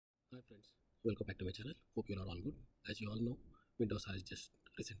Hi friends, welcome back to my channel. Hope you are all good. As you all know, Windows has just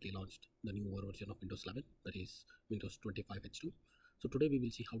recently launched the newer version of Windows 11, that is Windows 25H2. So today we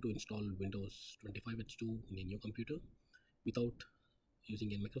will see how to install Windows 25H2 in a new computer without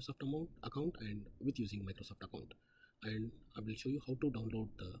using a Microsoft account and with using Microsoft account. And I will show you how to download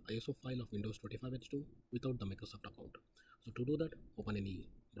the ISO file of Windows 25H2 without the Microsoft account. So to do that, open any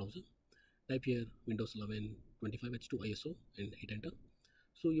browser, type here Windows 11 25H2 ISO and hit enter.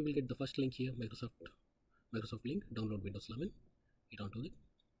 So you will get the first link here, Microsoft link, download Windows 11, hit onto it.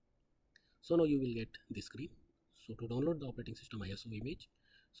 So now you will get this screen. So to download the operating system ISO image,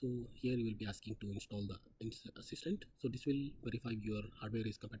 so here you will be asking to install the assistant. So this will verify your hardware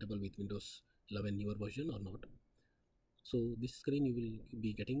is compatible with Windows 11 newer version or not. So this screen you will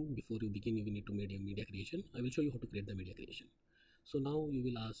be getting before you begin. You will need to make a media creation. I will show you how to create the media creation. So now you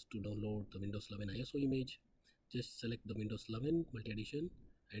will ask to download the Windows 11 ISO image. Just select the Windows 11 multi-edition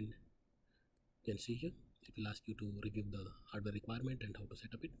and you can see here it will ask you to review the hardware requirement and how to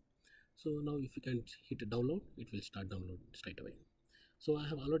set up it. So now if you can hit download, it will start download straight away. So I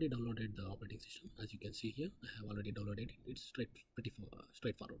have already downloaded the operating system. As you can see here, I have already downloaded it. It's pretty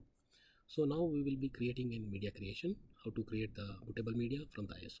straightforward. So now we will be creating a media creation, how to create the bootable media from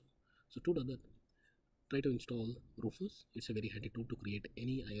the ISO. So to do that, try to install Rufus. It's a very handy tool to create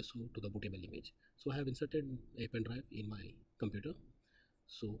any ISO to the bootable image. So I have inserted a pen drive in my computer.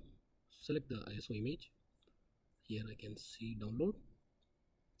 So select the ISO image. Here I can see download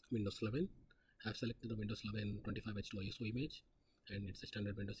Windows 11. I have selected the Windows 11 25H2 ISO image and it's a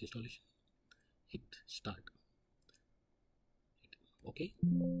standard Windows installation. Hit start. Hit OK.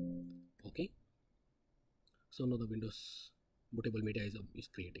 OK. So now the Windows bootable media is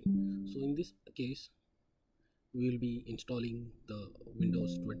creating. So in this case, we will be installing the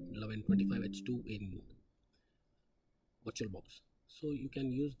Windows 11 25H2 in VirtualBox. So you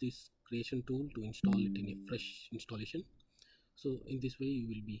can use this creation tool to install it in a fresh installation. So in this way you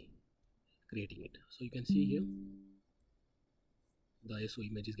will be creating it. So you can see here the ISO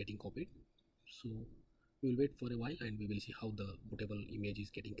image is getting copied. So we will wait for a while and we will see how the bootable image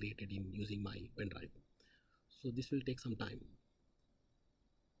is getting created in using my pen drive. So this will take some time.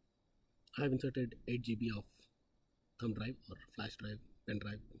 I have inserted 8 GB of thumb drive or flash drive, pen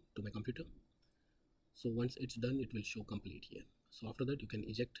drive to my computer. So once it's done, it will show complete here. So after that, you can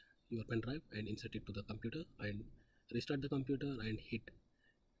eject your pen drive and insert it to the computer and restart the computer and hit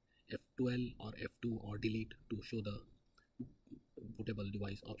F12 or F2 or delete to show the bootable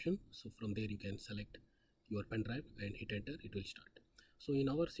device option. So from there you can select your pen drive and hit enter, it will start. So in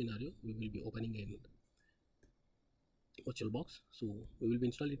our scenario, we will be opening a VirtualBox. So we will be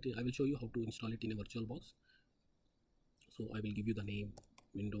installing it. I will show you how to install it in a VirtualBox. So I will give you the name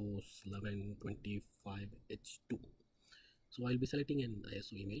Windows 11 25H2. So I'll be selecting an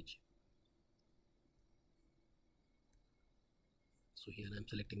ISO image. So here I'm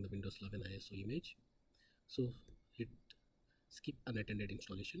selecting the Windows 11 ISO image. So hit skip unattended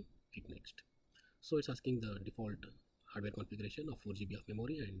installation, hit next. So it's asking the default hardware configuration of 4 GB of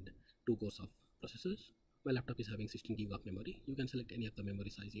memory and 2 cores of processors. My laptop is having 16 GB of memory. You can select any of the memory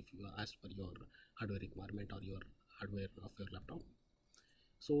size if you ask for your hardware requirement or your hardware of your laptop.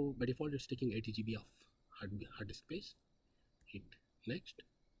 So by default it's taking 80 GB of hard disk space. Hit next,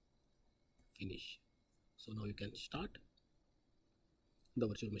 finish. So now you can start the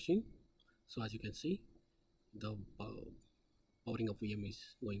virtual machine. So as you can see, the powering up VM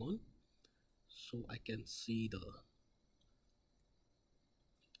is going on. So I can see the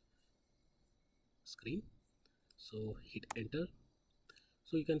screen. So hit enter.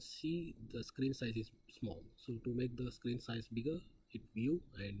 So you can see the screen size is small. So to make the screen size bigger, hit view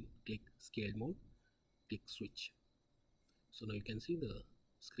and click scale mode, click switch. So now you can see the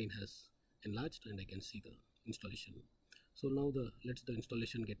screen has enlarged and I can see the installation. So now let's the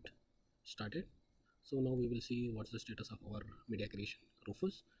installation get started. So now we will see what's the status of our media creation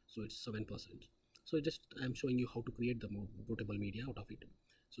Rufus. So it's 7%. So I'm showing you how to create the bootable media out of it.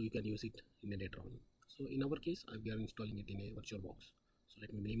 So you can use it in a later on. So in our case, we are installing it in a VirtualBox. So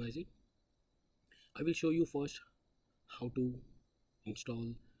let me minimize it. I will show you first how to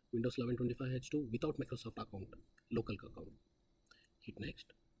install Windows 11 25H2 without Microsoft account, local account. Hit next,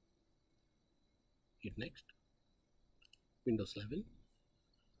 hit next, Windows 11,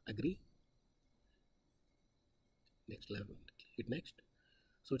 agree, next level, hit next.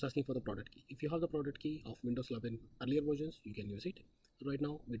 So it's asking for the product key. If you have the product key of Windows 11 earlier versions, you can use it. So right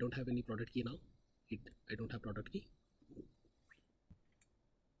now we don't have any product key now. Hit I don't have product key.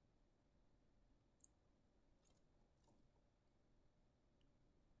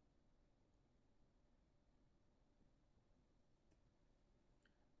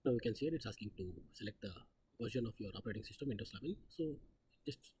 Now Now you can see it, it's asking to select the version of your operating system, Windows 11. So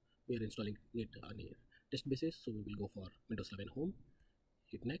just we are installing it on a test basis, so we will go for Windows 11 Home,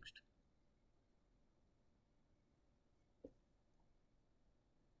 hit next.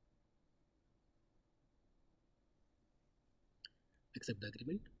 Accept the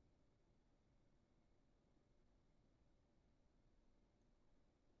agreement.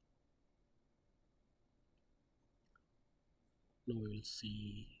 Now we will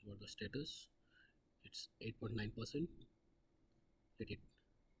see what the status. It's 8.9%. Let it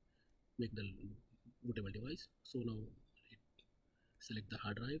make the bootable device. So now select the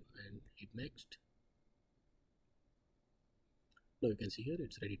hard drive and hit next. Now you can see here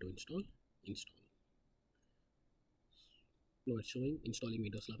it's ready to install. Now it's showing installing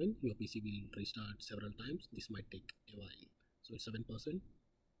Windows 11. Your PC will restart several times. This might take a while. So it's 7%.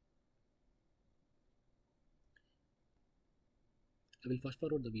 I will fast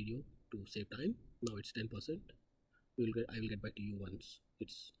forward the video to save time. Now it's 10%. I will get back to you once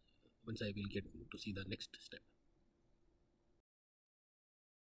I will get to see the next step.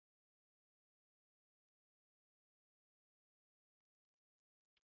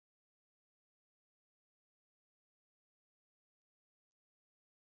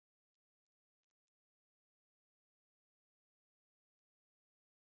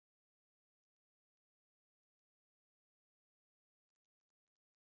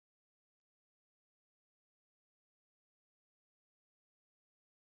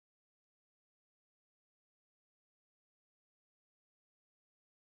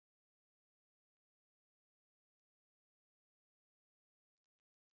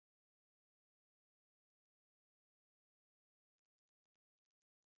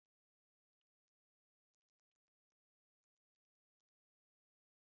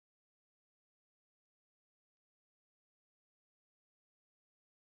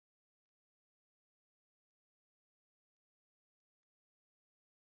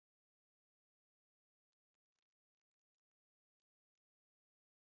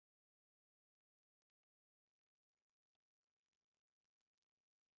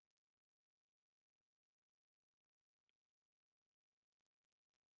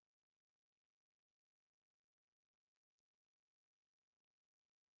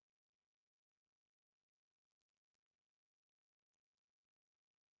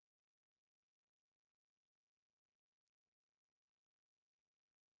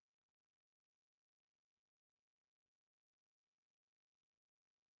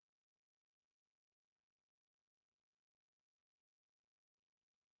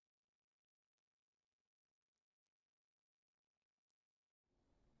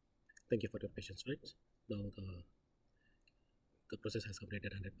 Thank you for your patience, friends. Now the process has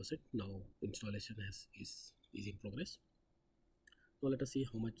completed 100%. Now installation is in progress. Now let us see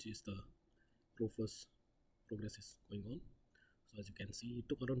how much is the progress is going on. So as you can see, it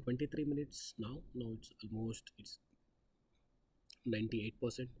took around 23 minutes. Now it's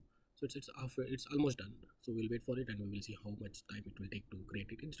 98%. So it's almost done. So we'll wait for it and we will see how much time it will take to create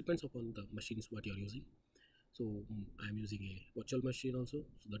it. It depends upon the machines what you're using. So I'm using a virtual machine also,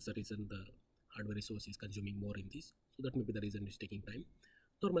 so that's the reason the hardware resource is consuming more in this. So that may be the reason it's taking time.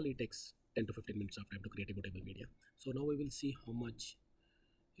 Normally it takes 10 to 15 minutes of time to create a bootable media. So now we will see how much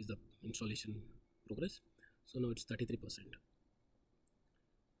is the installation progress. So now it's 33%.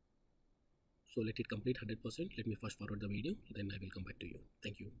 So let it complete 100%. Let me fast forward the video, then I will come back to you.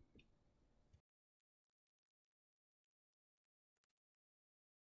 Thank you.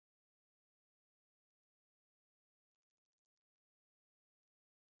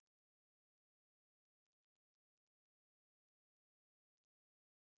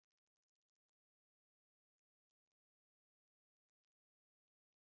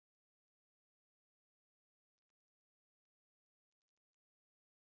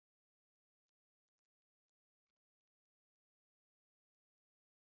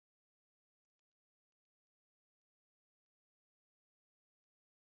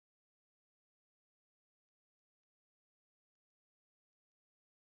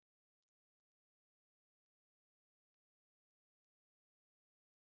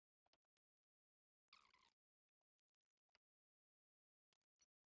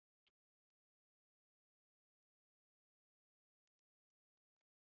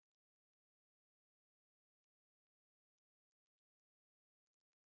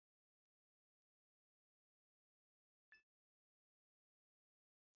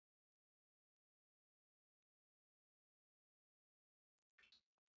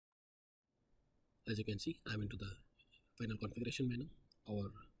 As you can see, I'm into the final configuration menu.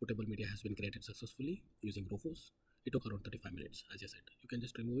 Our bootable media has been created successfully using Rufus. It took around 35 minutes. As I said, you can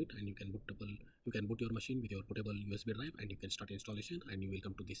just remove it and you can boot your machine with your bootable USB drive, and you can start installation, and you will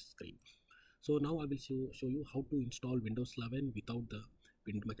come to this screen. So now I will show you how to install Windows 11 without the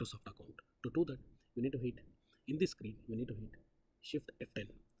Microsoft account. To do that, you need to hit in this screen, you need to hit Shift F10.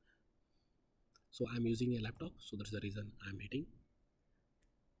 So I'm using a laptop, so that's the reason I'm hitting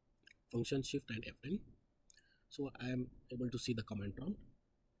function Shift and F10. So I am able to see the command prompt.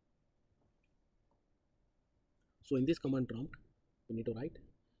 So in this command prompt, you need to write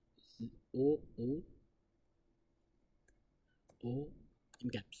OO in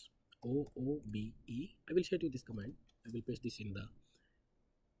caps OOBE. I will share you this command. I will paste this in the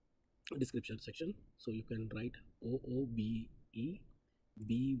description section. So you can write OOBE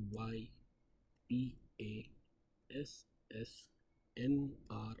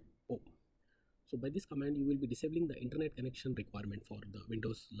BYPASSNRO. So by this command, you will be disabling the internet connection requirement for the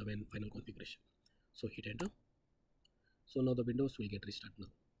Windows 11 final configuration. So hit enter. So now the Windows will get restart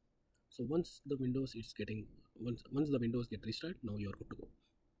now. So once the Windows is getting once the Windows get restart, now you are good to go.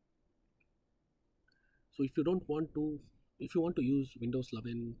 So if you want to use Windows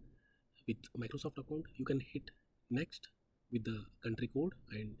 11 with Microsoft account, you can hit next with the country code,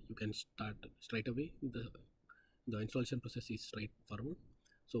 and you can start straight away. The installation process is straightforward.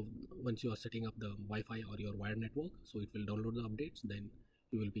 So once you are setting up the Wi-Fi or your wired network, so it will download the updates. Then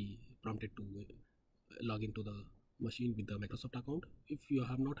you will be prompted to log into the machine with the Microsoft account. If you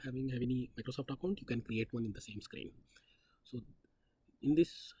are not having any Microsoft account, you can create one in the same screen. So in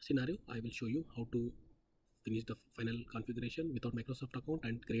this scenario, I will show you how to finish the final configuration without Microsoft account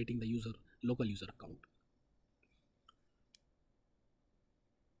and creating the local user account.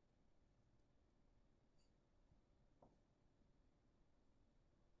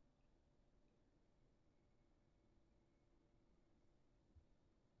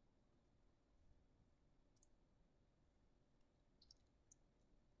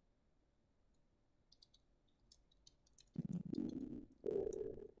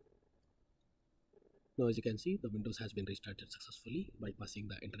 Now as you can see, the Windows has been restarted successfully by passing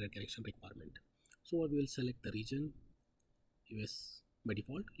the internet connection requirement. So we will select the region US by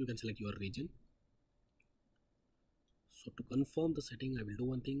default. You can select your region. So to confirm the setting, I will do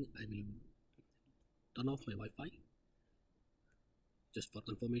one thing. I will turn off my Wi-Fi just for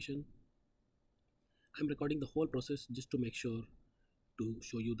confirmation. I'm recording the whole process just to make sure to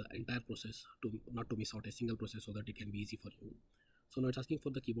show you the entire process, not to miss out a single process, so that it can be easy for you. So now it's asking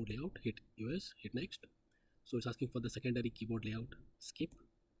for the keyboard layout. Hit US, hit next. So it's asking for the secondary keyboard layout. Skip.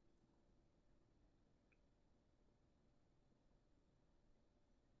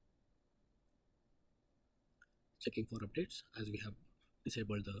 Checking for updates, as we have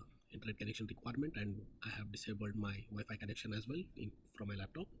disabled the internet connection requirement, and I have disabled my Wi-Fi connection as well from my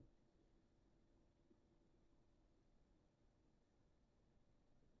laptop.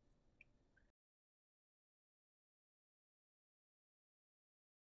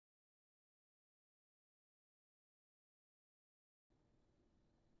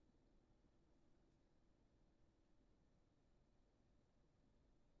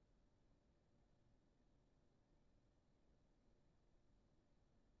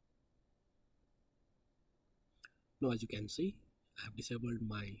 Now as you can see, I have disabled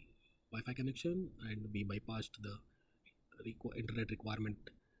my Wi-Fi connection and we bypassed the internet requirement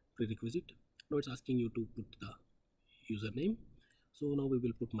prerequisite. Now it's asking you to put the username. So now we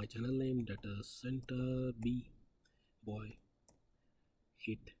will put my channel name, data center B boy.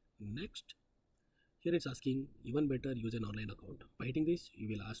 Hit next. Here it's asking even better, use an online account. By hitting this, you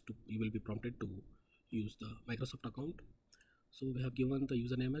will be prompted to use the Microsoft account. So we have given the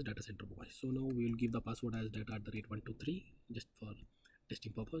username as data center boy. So now we will give the password as data@123 just for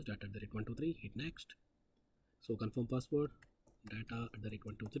testing purpose. Data@123. Hit next. So confirm password,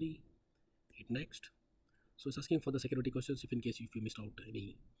 data@123. Hit next. So it's asking for the security questions if you missed out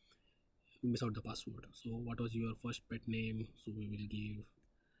the password. So what was your first pet name? So we will give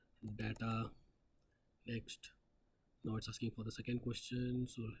data. Next. Now it's asking for the second question.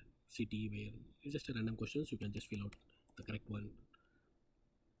 So city, where it's just a random question, so you can just fill out the correct one.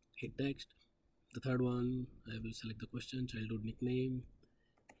 Hit next. The third one, I will select the question, childhood nickname,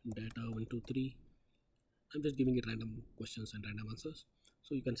 data123. I'm just giving it random questions and random answers,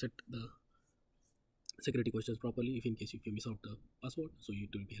 so you can set the security questions properly if you miss out the password, so it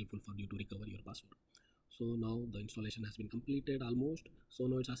will be helpful for you to recover your password. So now the installation has been completed almost. So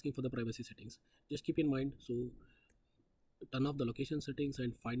now it's asking for the privacy settings. Just keep in mind, so turn off the location settings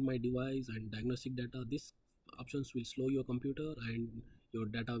and find my device and diagnostic data. These options will slow your computer and your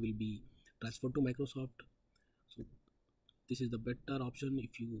data will be transferred to Microsoft. So this is the better option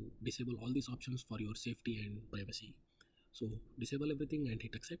if you disable all these options for your safety and privacy. So disable everything and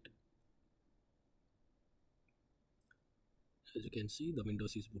hit accept. As you can see, the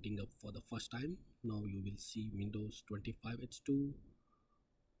Windows is booting up for the first time. Now you will see Windows 25H2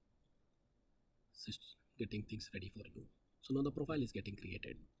 getting things ready for you. So now the profile is getting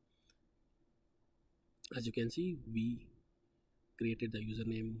created. As you can see, we created the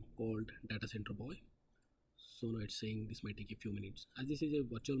username called data center boy. So now it's saying this might take a few minutes. As this is a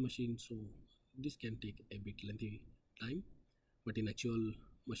virtual machine, so this can take a bit lengthy time, but in actual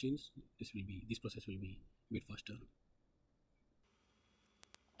machines this process will be a bit faster.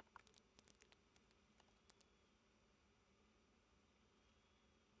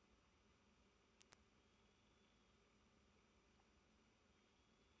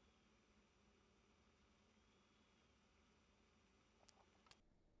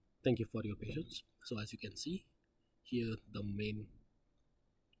 Thank you for your patience. So as you can see here, the main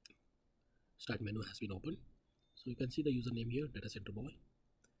start menu has been opened. So you can see the username here, data center boy.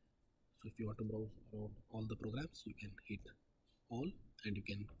 So if you want to browse around all the programs, you can hit all, and you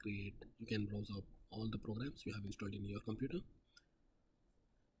can browse up all the programs you have installed in your computer.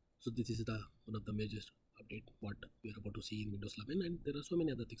 So this is the one of the major update what we are about to see in Windows 11, and there are so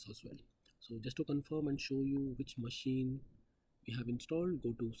many other things as well. So just to confirm and show you which machine we have installed,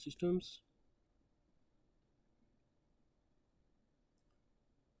 go to systems,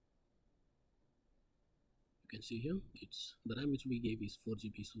 you can see here it's the RAM which we gave is 4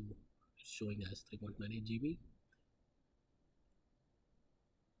 GB, so it's showing as 3.98 GB.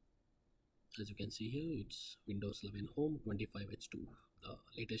 As you can see here, it's Windows 11 Home 25H2. The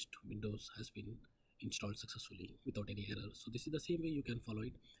latest Windows has been installed successfully without any error. So this is the same way you can follow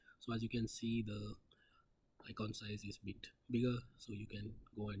it. So as you can see, the icon size is a bit bigger, so you can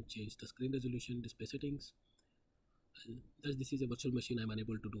go and change the screen resolution, display settings. And as this is a virtual machine, I'm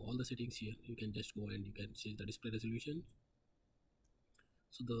unable to do all the settings here. You can just go and you can change the display resolution.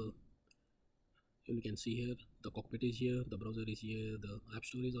 So you can see here the cockpit is here, the browser is here, the app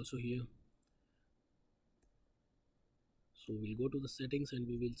store is also here. So we'll go to the settings and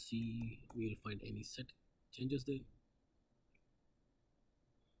we will find any set changes there.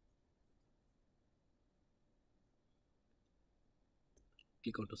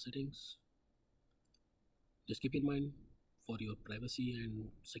 Click onto settings. Just keep in mind, for your privacy and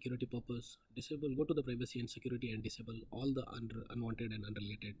security purpose, go to the privacy and security and disable all the unwanted and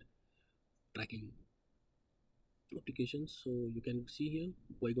unrelated tracking applications. So you can see here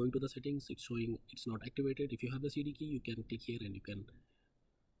by going to the settings, it's showing it's not activated. If you have the CD key, you can click here and you can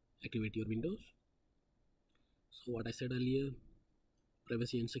activate your Windows. So what I said earlier,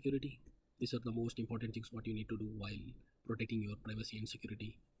 privacy and security, these are the most important things what you need to do while protecting your privacy and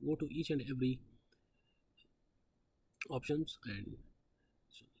security. Go to each and every options, and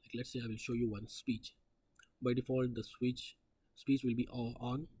so let's say I will show you one speech. By default the speech will be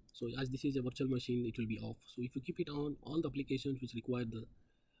on. So as this is a virtual machine, it will be off. So if you keep it on, all the applications which require the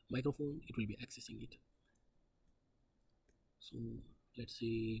microphone, it will be accessing it. So let's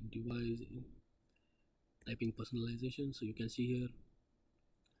say device typing personalization. So you can see here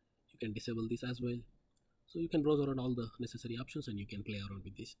you can disable this as well. So you can browse around all the necessary options and you can play around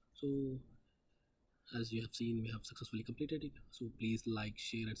with this. So as you have seen, we have successfully completed it. So please like,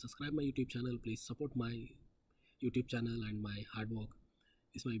 share and subscribe my YouTube channel. Please support my YouTube channel and my hard work.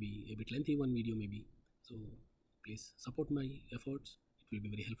 This might be a bit lengthy one video maybe, so please support my efforts. It will be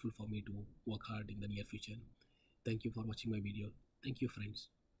very helpful for me to work hard in the near future. Thank you for watching my video. Thank you friends.